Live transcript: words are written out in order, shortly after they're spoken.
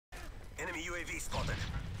Enemy UAV spotted.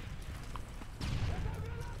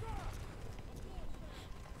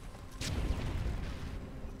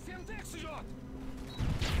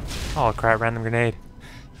 Oh crap, random grenade.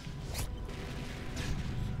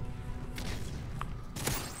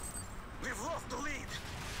 We've lost the lead.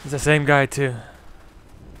 It's the same guy too.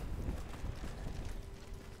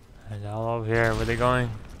 And all over here, where they going?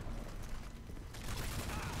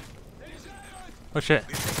 Oh shit.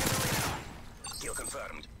 Kill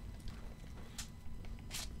confirmed.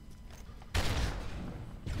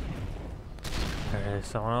 There's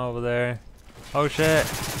someone over there. Oh shit.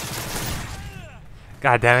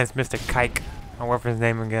 God damn it, it's Mr. Kike. I'll work for his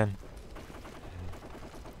name again.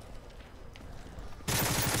 We've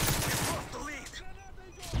lost the lead.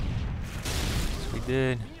 We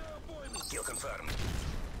did. Kill confirmed.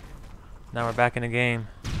 Now we're back in the game.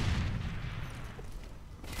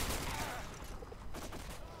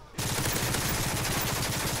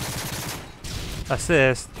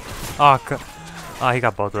 Assist. Oh, oh, he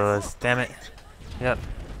got both of us. Damn it. Yep.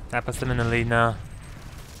 That puts them in the lead now.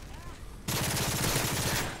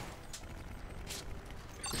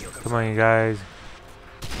 Come on, you guys.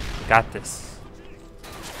 Got this.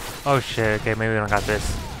 Oh shit. Okay, maybe we don't got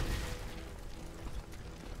this.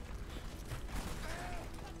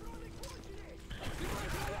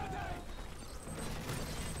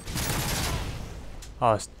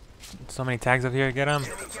 Oh, so many tags up here. Get them.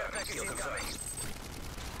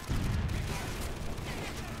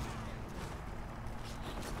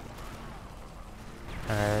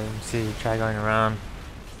 Alright, let me see. Try going around.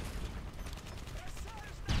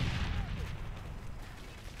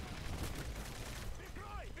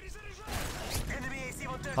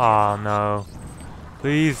 Oh no.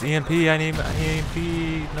 Please, EMP, I need EMP.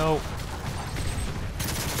 No.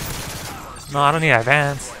 No, I don't need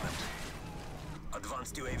advance.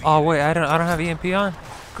 Oh wait, I don't have EMP on?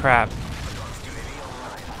 Crap.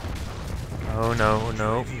 Oh no,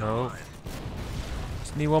 no, no.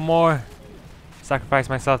 Just need one more. Sacrifice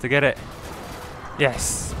myself to get it.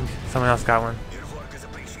 Yes. Someone else got one.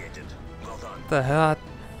 What the hell?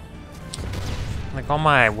 Like all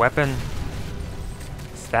my weapon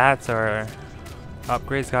stats or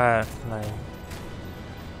upgrades got like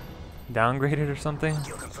downgraded or something.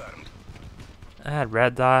 I had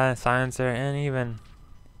red dot, silencer, and even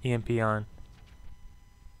EMP on.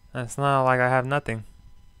 It's not like I have nothing.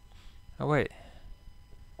 Oh wait.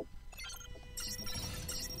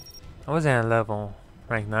 I wasn't at level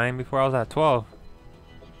rank 9 before. I was at 12.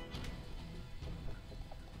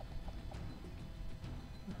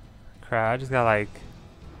 Crap, I just got like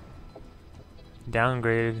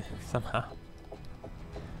downgraded somehow.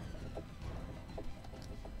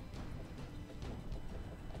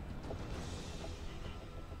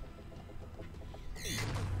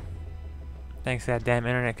 Thanks to that damn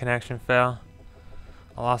internet connection fell.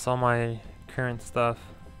 I lost all my current stuff.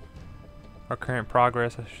 Or current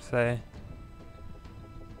progress, I should say.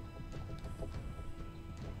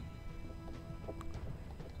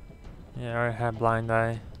 Yeah, I already had blind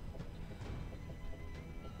eye.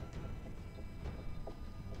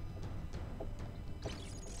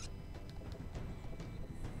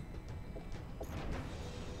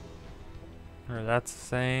 Alright, that's the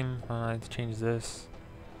same. Let's change this.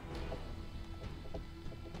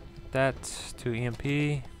 That to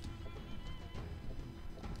EMP.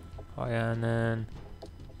 Oh yeah, and then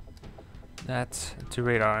that's to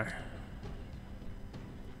radar.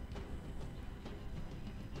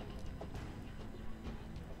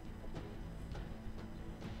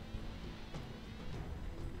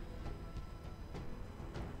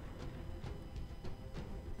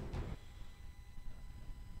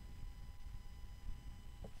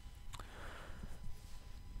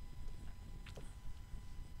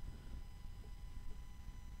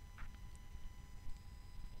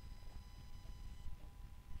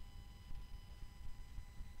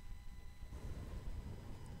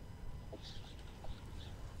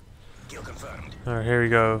 Alright, here we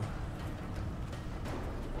go.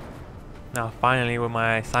 Now finally with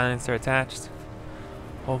my silencer attached,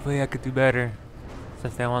 hopefully I could do better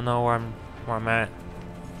since they won't know where I'm at.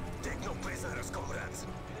 Take no prisoners, comrades.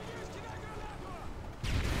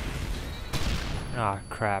 Ah,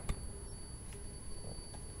 crap.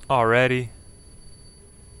 Already?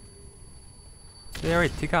 They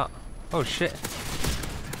already took out. Oh shit.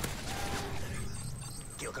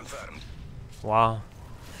 Kill confirmed. Wow.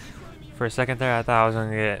 For a second there, I thought I was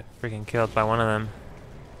gonna get freaking killed by one of them.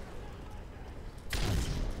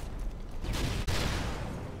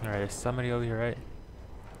 Alright, there's somebody over here, right?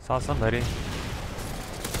 Saw somebody.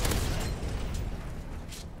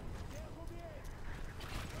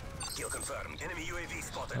 Kill confirmed. Enemy UAV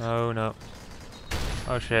spotted. Oh no.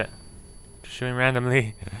 Oh shit. Just shooting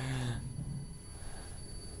randomly.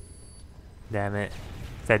 Damn it.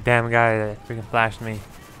 It's that damn guy that freaking flashed me.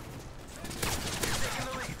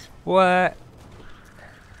 What?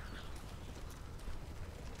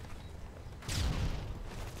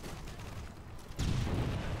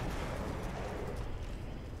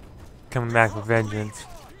 Coming back with vengeance.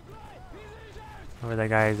 Where that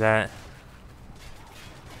guy is at.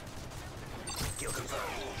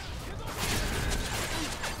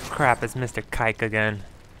 Crap, it's Mr. Kike again.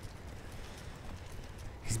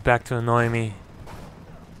 He's back to annoy me.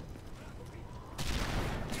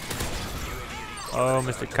 Oh,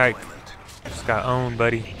 Mr. Kike. Just got owned,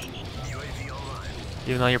 buddy.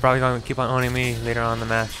 Even though you're probably going to keep on owning me later on in the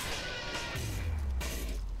match.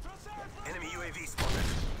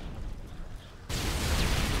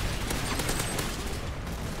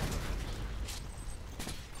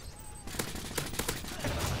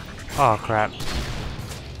 Oh crap.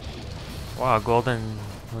 Wow, golden,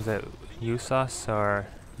 was it USAS or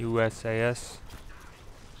USAS?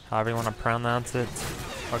 However you want to pronounce it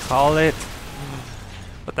or call it.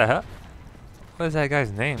 What the hell? What is that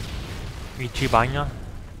guy's name? Ichibanya?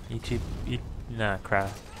 Nah, crap.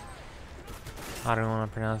 I don't want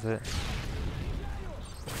to pronounce it.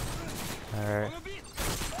 Alright.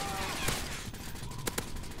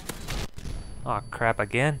 Oh crap,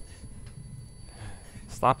 again?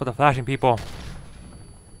 Stop with the flashing, people.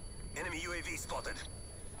 Enemy UAV spotted.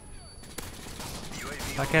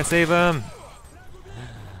 I can't save him.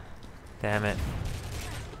 Damn it.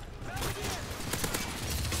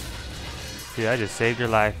 Dude, I just saved your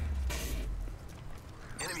life.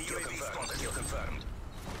 Enemy UAV spotted. Kill confirmed.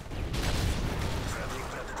 Friendly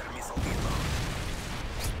predator missile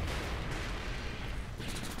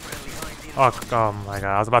inbound. Oh my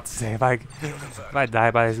god, I was about to say if I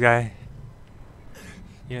die by this guy.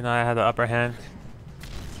 Even though I had the upper hand.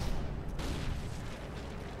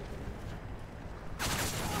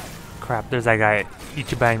 Crap, there's that guy.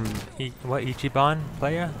 Ichiban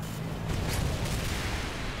player?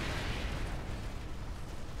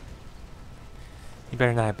 He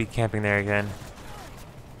better not be camping there again.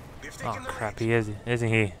 Oh crap, he is, isn't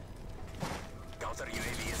he? Counter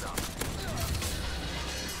UAV is up.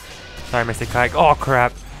 Sorry, Mr. Kike. Oh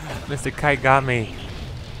crap, Mr. Kike got me.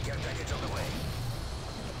 Care package on the way.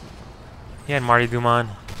 He had Marty Doom on.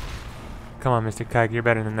 Come on, Mr. Kike, you're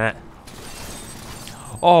better than that.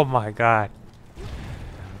 Oh my god.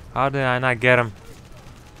 How did I not get him?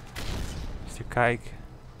 Mr. Kike.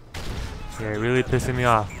 You're really pissing me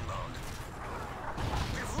off.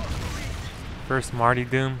 First Marty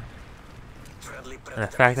Doom. And the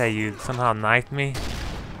fact that you somehow knifed me.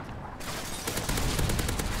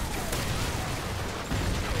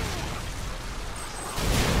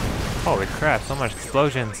 Holy crap, so much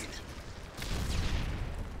explosions.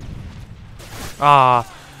 Ah.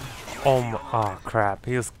 Oh crap,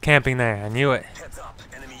 he was camping there, I knew it. Heads up.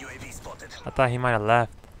 Enemy UAV spotted. I thought he might have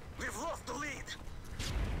left. We've lost the lead.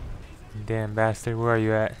 Damn bastard, where are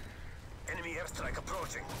you at? Enemy airstrike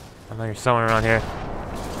approaching. I know you're somewhere around here.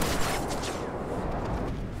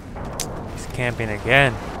 He's camping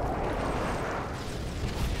again.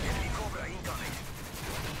 Enemy Cobra incoming.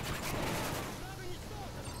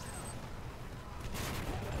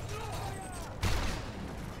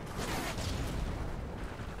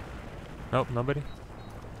 Nope, nobody.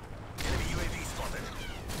 Enemy UAV spotted.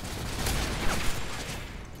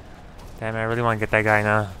 Damn it, I really want to get that guy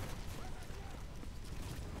now.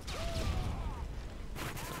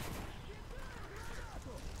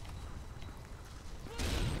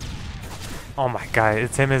 Oh my god,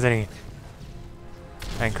 it's him, isn't he?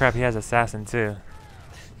 And crap, he has assassin too.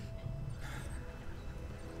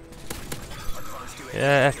 Advanced UAV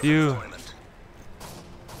Yeah, F you. deployment.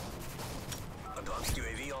 Advanced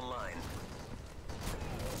UAV online.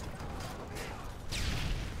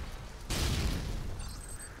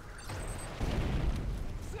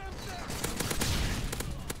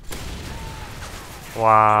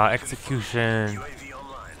 Wow, execution. UAV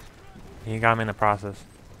online. He got me in the process.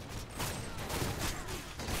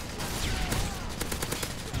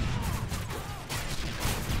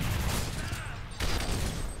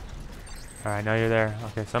 Alright, now you're there.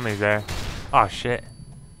 Okay, somebody's there. Oh shit.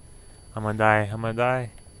 I'm gonna die. I'm gonna die.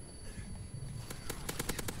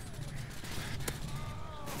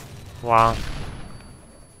 Wow.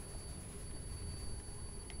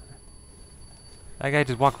 That guy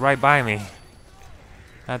just walked right by me.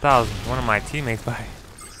 I thought it was one of my teammates by.